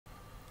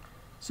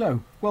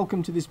So,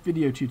 welcome to this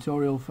video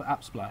tutorial for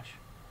Appsplash.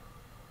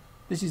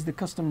 This is the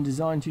custom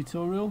design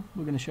tutorial.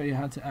 We're going to show you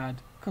how to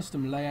add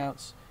custom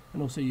layouts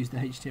and also use the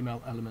HTML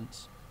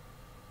elements.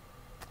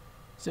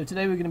 So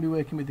today we're going to be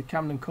working with the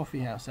Camden Coffee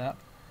House app.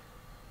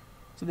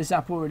 So this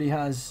app already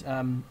has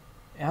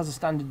it has a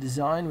standard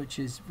design which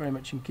is very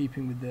much in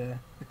keeping with the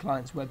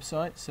client's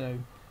website. So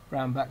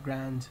brown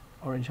background,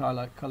 orange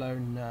highlight colour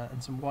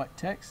and some white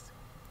text.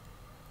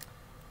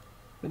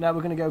 But now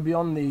we're going to go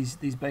beyond these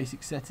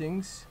basic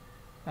settings.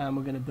 And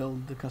we're going to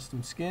build the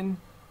custom skin.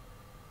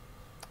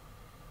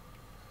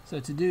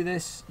 So to do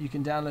this, you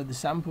can download the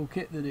sample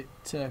kit that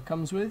it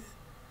comes with,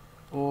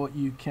 or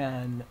you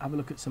can have a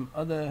look at some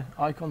other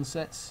icon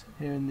sets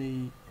here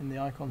in the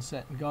icon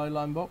set and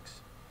guideline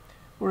box.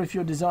 Or if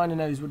your designer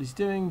knows what he's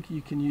doing,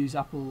 you can use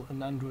Apple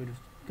and Android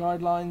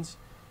guidelines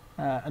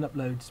and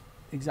upload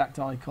exact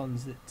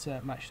icons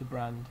that match the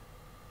brand.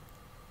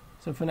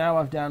 So for now,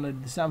 I've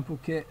downloaded the sample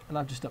kit and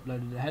I've just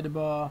uploaded a header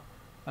bar,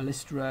 a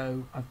list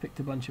row. I've picked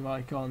a bunch of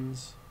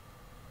icons,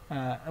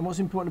 and what's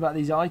important about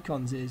these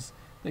icons is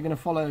they're going to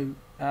follow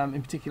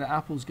in particular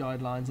Apple's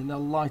guidelines, and they'll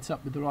light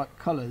up with the right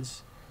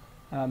colours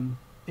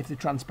if the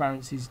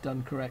transparency is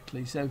done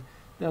correctly. So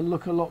they'll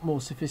look a lot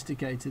more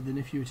sophisticated than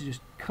if you were to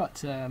just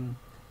cut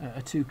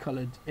a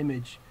two-coloured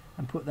image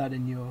and put that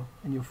in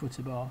your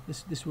footer bar.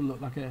 This will look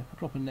like a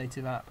proper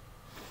native app.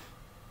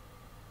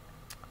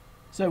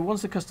 So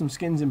once the custom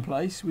skin's in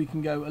place, we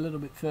can go a little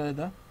bit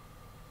further.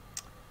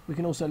 We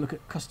can also look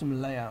at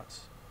custom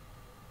layouts.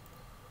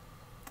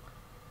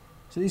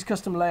 So these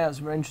custom layouts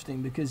are very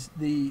interesting because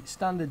the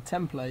standard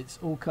templates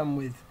all come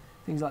with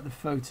things like the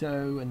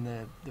photo and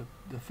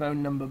the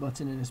phone number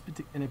button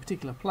in a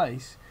particular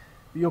place.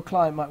 But your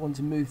client might want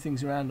to move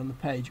things around on the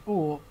page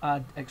or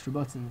add extra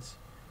buttons.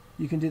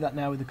 You can do that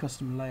now with the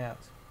custom layout.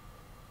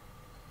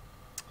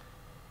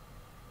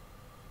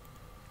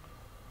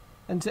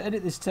 And to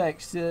edit this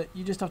text,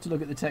 you just have to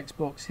look at the text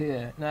box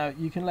here. Now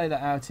you can lay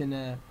that out in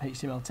a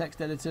HTML text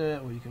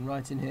editor, or you can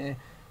write in here,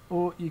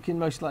 or you can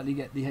most likely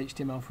get the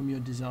HTML from your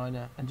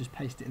designer and just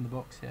paste it in the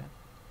box here.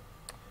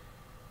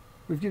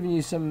 We've given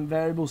you some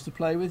variables to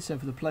play with. So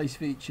for the place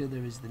feature,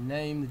 there is the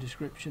name, the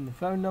description, the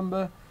phone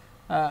number,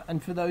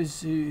 and for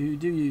those who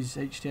do use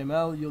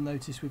HTML, you'll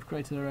notice we've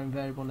created our own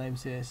variable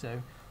names here.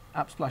 So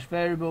Appsplash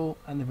variable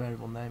and the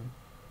variable name.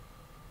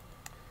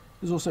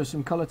 There's also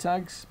some color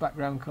tags,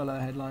 background color,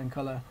 headline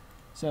color.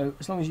 So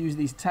as long as you use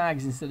these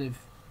tags instead of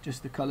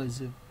just the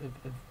colors of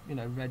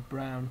red,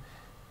 brown,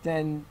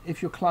 then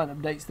if your client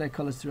updates their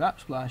colors through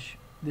Appsplash,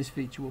 this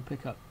feature will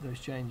pick up those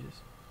changes.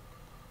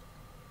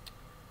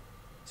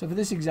 So for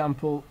this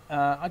example,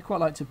 I'd quite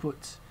like to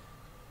put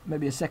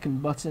maybe a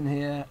second button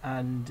here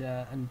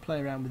and play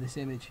around with this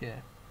image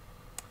here.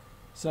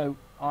 So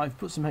I've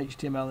put some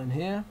HTML in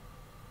here,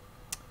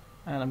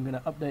 and I'm going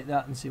to update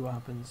that and see what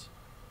happens.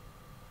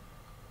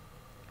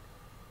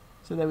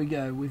 So there we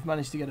go, we've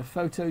managed to get a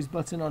Photos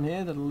button on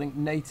here that'll link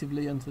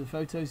natively onto the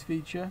Photos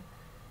feature.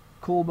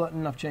 Call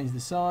button, I've changed the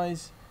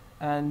size,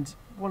 and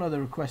one other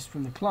request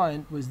from the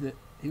client was that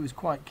he was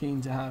quite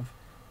keen to have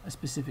a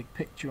specific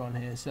picture on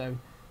here. So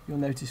you'll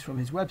notice from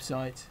his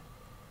website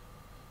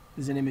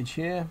there's an image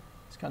here.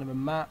 It's kind of a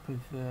map of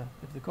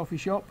the coffee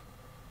shop.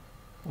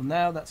 Well,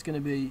 now that's going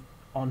to be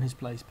on his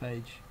place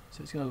page,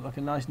 so it's going to look like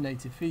a nice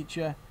native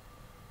feature,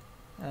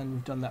 and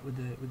we've done that with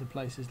the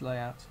places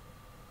layout.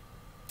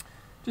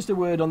 Just a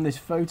word on this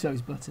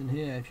Photos button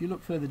here. If you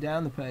look further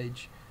down the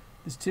page,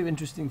 there's two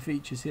interesting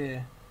features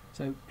here.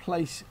 So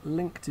place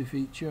link to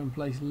feature and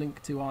place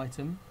link to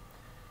item.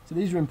 So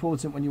these are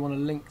important when you want to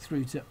link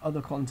through to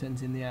other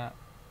content in the app.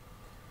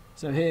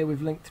 So here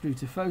we've linked through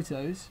to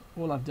photos.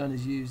 All I've done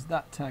is use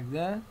that tag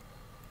there.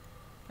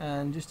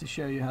 And just to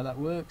show you how that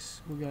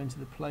works, we'll go into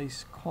the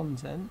place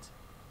content.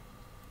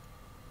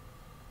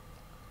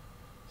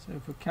 So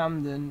for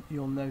Camden,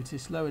 you'll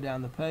notice lower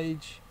down the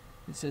page,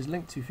 it says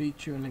link to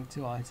feature and link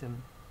to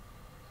item.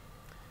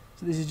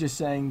 So this is just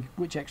saying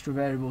which extra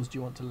variables do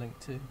you want to link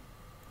to.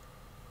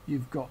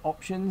 You've got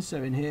options,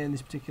 so in here in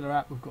this particular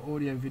app we've got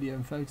audio, video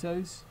and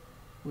photos.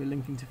 We're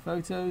linking to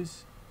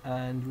photos,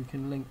 and we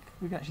can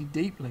actually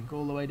deep link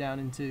all the way down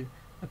into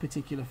a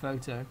particular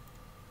photo.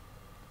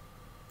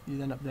 You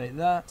then update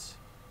that.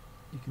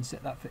 You can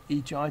set that for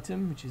each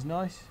item, which is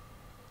nice.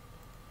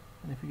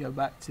 And if we go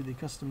back to the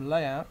custom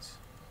layout,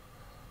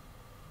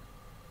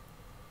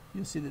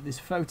 you'll see that this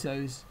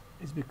photos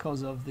is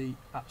because of the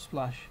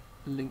Appsplash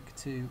link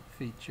to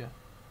feature.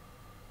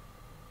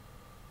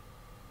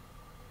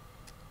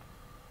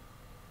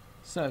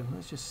 So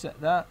let's just set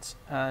that,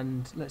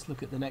 and let's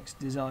look at the next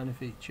designer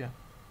feature.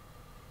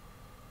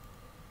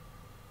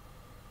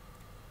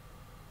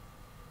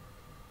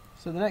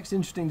 So the next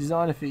interesting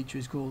designer feature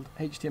is called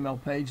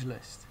HTML page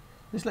list.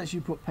 This lets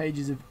you put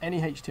pages of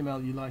any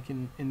HTML you like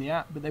in the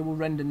app, but they will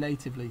render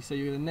natively. So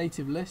you get a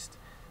native list,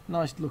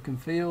 nice look and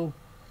feel,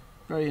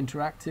 very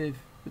interactive,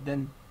 but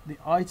then the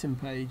item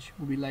page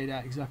will be laid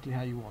out exactly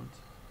how you want.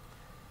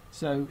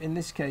 So in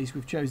this case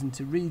we've chosen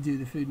to redo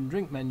the food and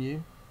drink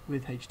menu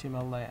with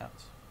HTML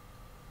layouts.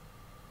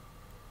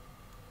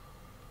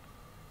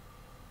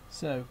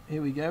 So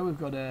here we go, we've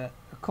got a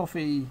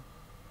coffee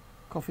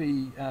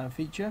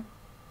feature.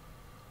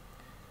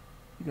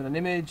 You've got an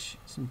image,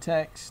 some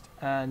text,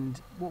 and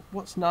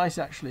what's nice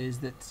actually is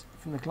that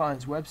from the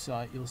client's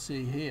website you'll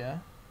see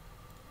here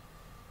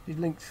he's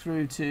linked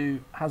through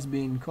to Has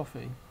Been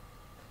Coffee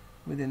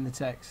within the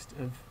text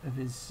of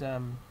his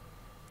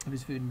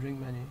food and drink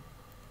menu.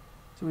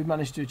 So we've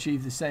managed to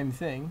achieve the same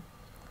thing,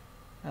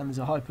 and there's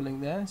a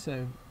hyperlink there,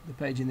 so the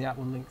page in the app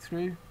will link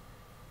through.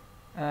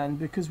 And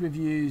because we've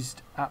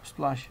used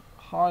Appsplash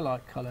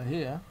highlight color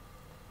here,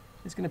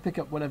 it's going to pick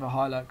up whatever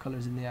highlight color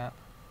is in the app.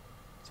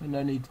 So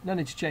no need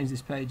to change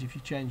this page if you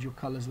change your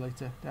colors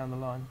later down the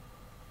line.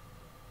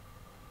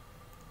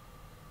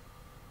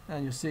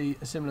 And you'll see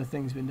a similar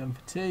thing's been done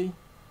for tea,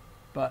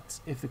 but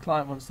if the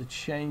client wants to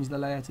change the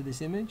layout of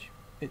this image,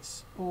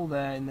 it's all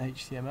there in the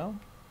HTML.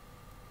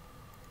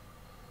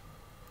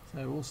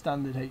 So all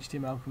standard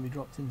HTML can be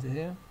dropped into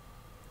here.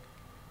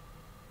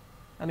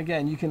 And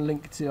again, you can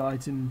link to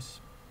items,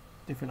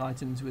 different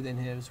items within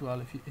here as well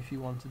if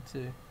you wanted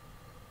to.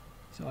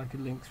 So I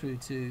could link through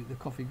to the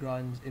coffee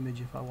grinds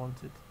image if I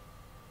wanted.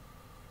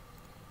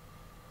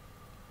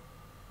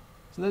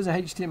 So those are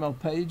HTML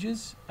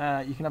pages.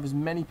 You can have as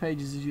many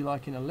pages as you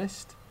like in a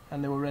list,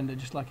 and they will render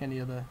just like any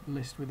other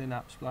list within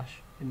Appsplash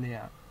in the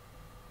app.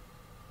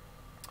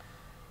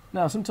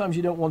 Now sometimes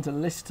you don't want a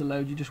list to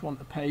load, you just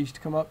want a page to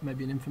come up,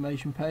 maybe an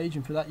information page,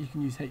 and for that you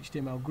can use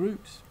HTML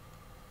groups.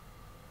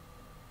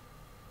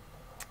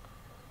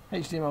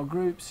 HTML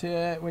groups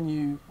here, when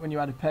you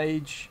add a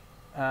page,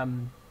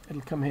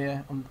 it'll come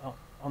here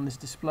on this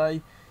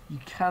display. You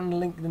can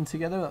link them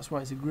together, that's why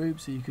it's a group,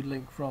 so you could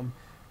link from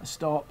a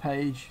start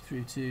page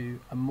through to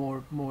a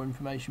more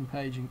information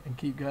page and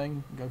keep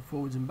going, and go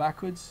forwards and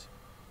backwards.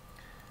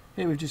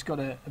 Here we've just got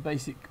a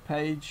basic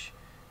page,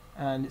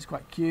 and it's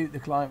quite cute. The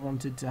client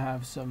wanted to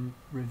have some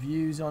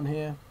reviews on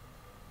here.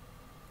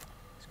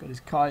 It's got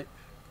his kite,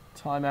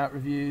 timeout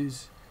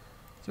reviews.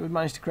 So we've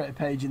managed to create a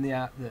page in the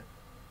app that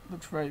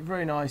looks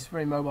very nice,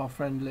 very mobile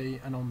friendly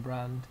and on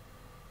brand.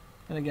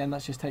 And again,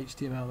 that's just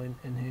HTML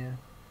in here.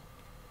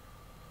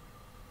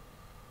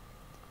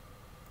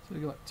 So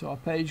we go back to our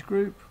page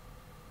group.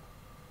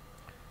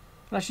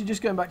 And actually,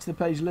 just going back to the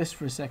page list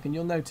for a second,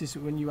 you'll notice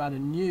that when you add a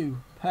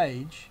new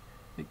page,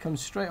 it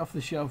comes straight off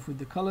the shelf with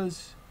the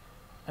colors,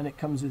 and it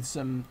comes with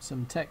some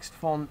text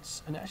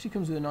fonts, and it actually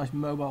comes with a nice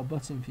mobile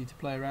button for you to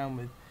play around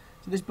with.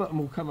 So this button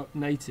will come up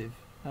native.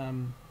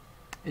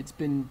 It's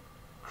been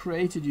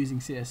created using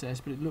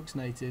CSS, but it looks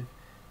native,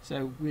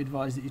 so we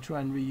advise that you try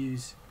and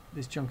reuse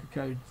this chunk of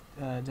code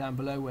down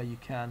below where you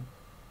can.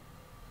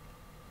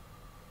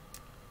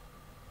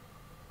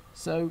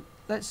 So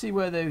let's see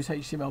where those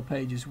HTML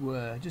pages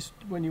were. Just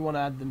when you want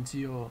to add them to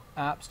your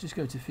apps, just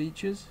go to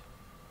Features,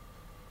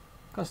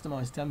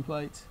 Customize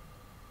Template,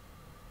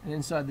 and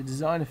inside the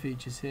designer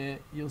features here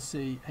you'll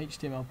see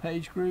HTML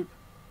page group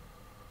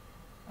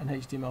and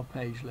HTML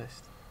page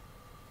list.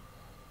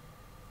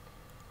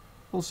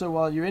 Also,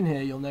 while you're in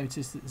here, you'll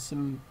notice that there's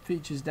some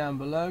features down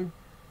below.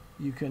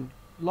 You can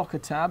lock a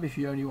tab if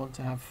you only want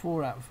to have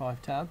 4 out of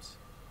 5 tabs,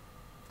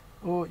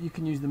 or you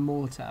can use the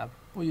More tab.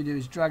 All you do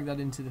is drag that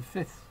into the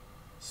 5th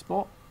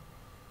spot,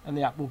 and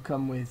the app will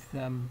come with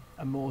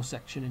a More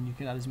section, and you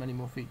can add as many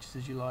more features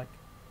as you like.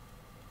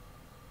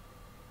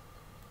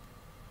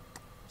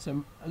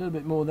 So a little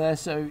bit more there.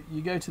 So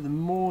you go to the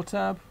More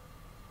tab,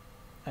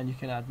 and you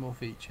can add more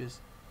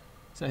features.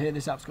 So here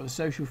this app's got a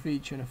social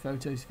feature and a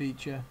photos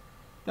feature.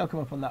 They'll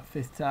come up on that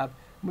 5th tab.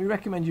 And we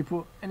recommend you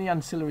put any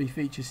ancillary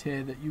features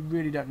here that you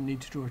really don't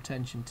need to draw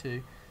attention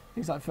to.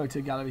 Things like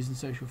photo galleries and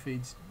social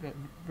feeds,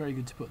 very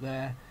good to put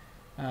there.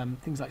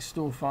 Things like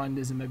store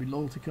finders and maybe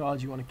loyalty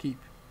cards you want to keep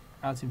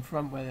out in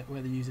front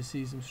where the user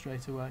sees them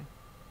straight away.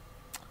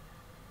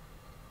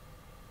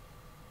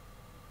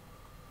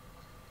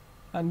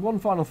 And one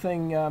final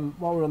thing,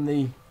 while we're on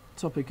the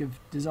topic of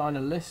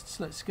designer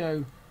lists, let's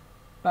go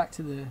back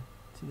to the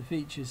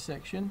features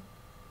section.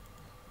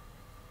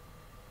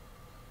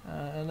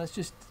 And let's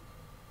just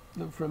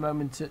look for a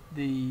moment at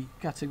the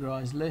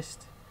categorized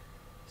list.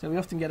 So we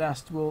often get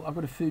asked, well, I've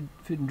got a food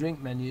and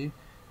drink menu.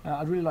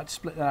 I'd really like to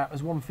split that out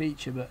as one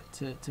feature, but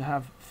to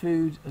have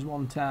food as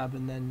one tab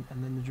and then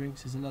the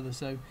drinks as another.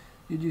 So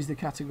you'd use the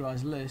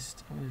categorized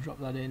list. I'm going to drop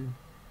that in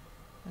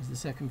as the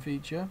second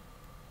feature.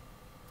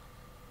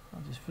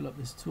 I'll just fill up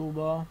this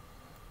toolbar.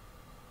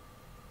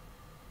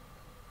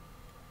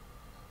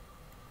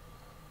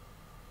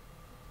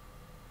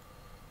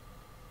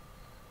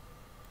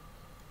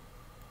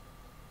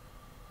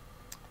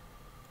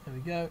 There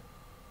we go.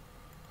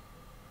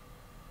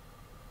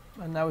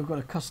 And now we've got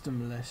a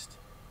custom list.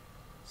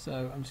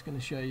 So I'm just going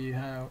to show you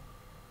how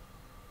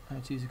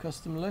to use a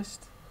custom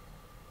list.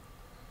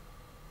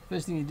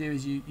 First thing you do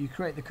is you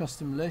create the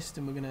custom list,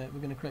 and we're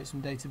going to create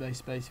some database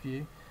space for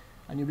you,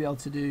 and you'll be able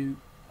to do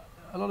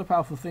a lot of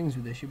powerful things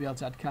with this. You'll be able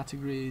to add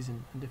categories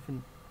and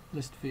different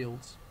list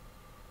fields.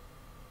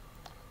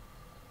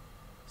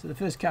 So the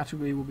first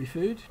category will be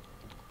food.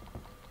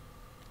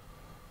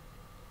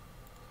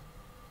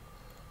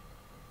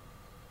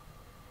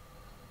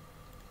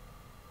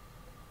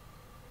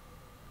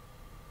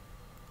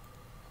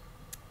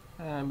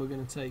 and we're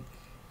going to take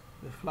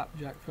the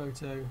flapjack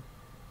photo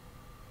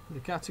for the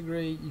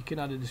category. You can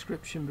add a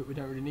description, but we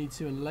don't really need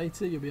to, and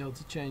later you'll be able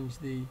to change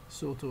the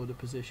sort order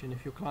position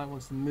if your client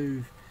wants to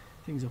move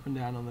things up and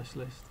down on this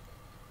list.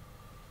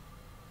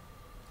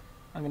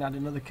 I'm going to add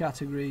another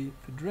category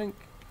for drink,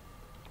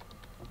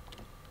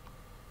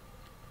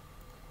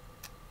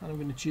 and I'm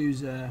going to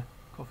choose a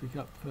coffee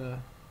cup for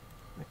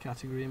the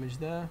category image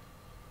there.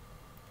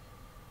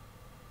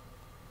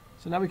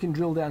 So now we can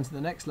drill down to the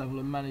next level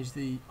and manage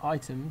the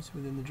items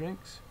within the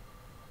drinks.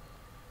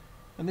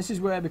 And this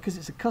is where, because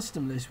it's a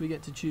custom list, we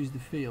get to choose the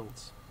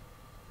fields.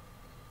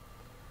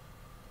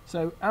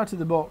 So out of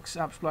the box,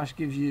 Appsplash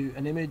gives you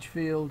an image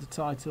field, a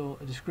title,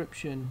 a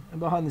description, and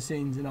behind the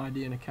scenes an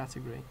ID and a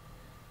category.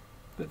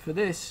 But for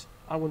this,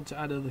 I want to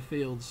add other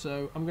fields,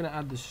 so I'm going to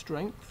add the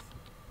strength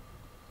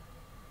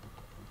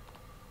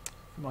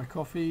for my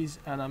coffees,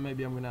 and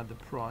maybe I'm going to add the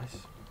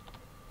price.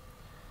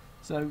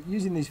 So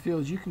using these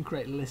fields, you can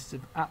create lists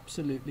of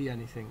absolutely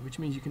anything, which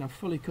means you can have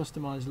fully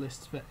customized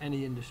lists for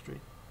any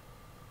industry.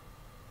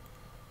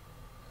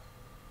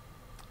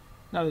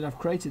 Now that I've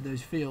created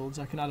those fields,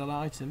 I can add an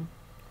item,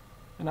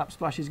 and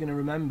Appsplash is going to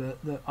remember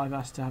that I've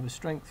asked to have a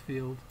strength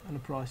field and a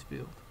price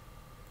field.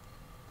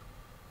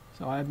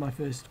 So I add my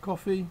first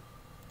coffee.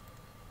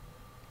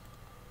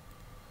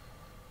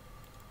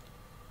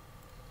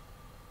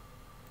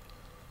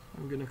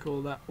 I'm going to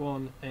call that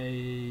one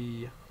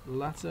a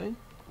latte.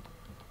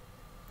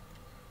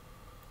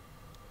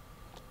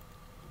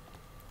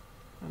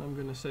 And I'm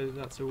going to say that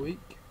that's a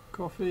weak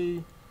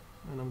coffee,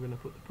 and I'm going to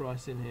put the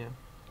price in here.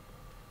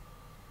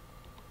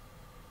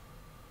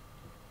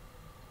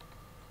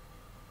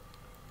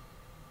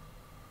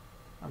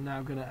 I'm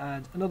now going to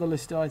add another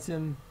list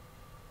item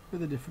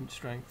with a different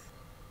strength.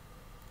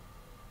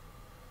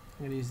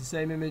 I'm going to use the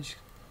same image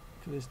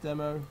for this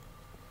demo.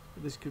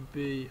 This could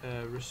be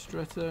a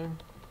ristretto,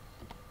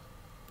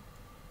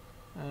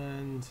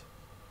 and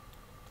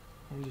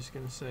I'm just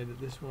going to say that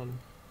this one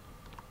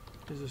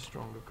is a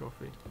stronger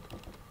coffee.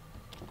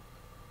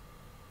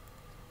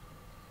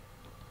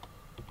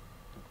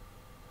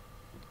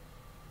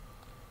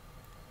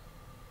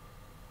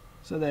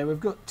 So there, we've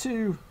got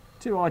two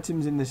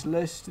items in this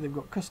list. They've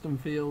got custom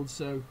fields,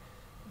 so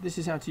this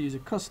is how to use a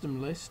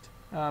custom list.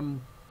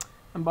 And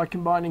by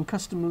combining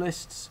custom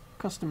lists,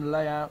 custom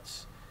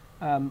layouts,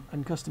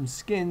 and custom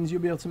skins,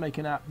 you'll be able to make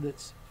an app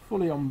that's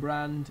fully on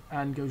brand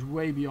and goes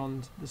way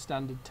beyond the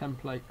standard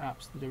template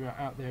apps that are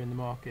out there in the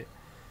market.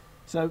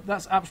 So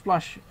that's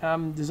Appsplash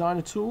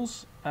designer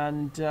tools,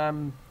 and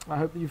I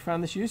hope that you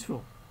found this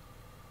useful.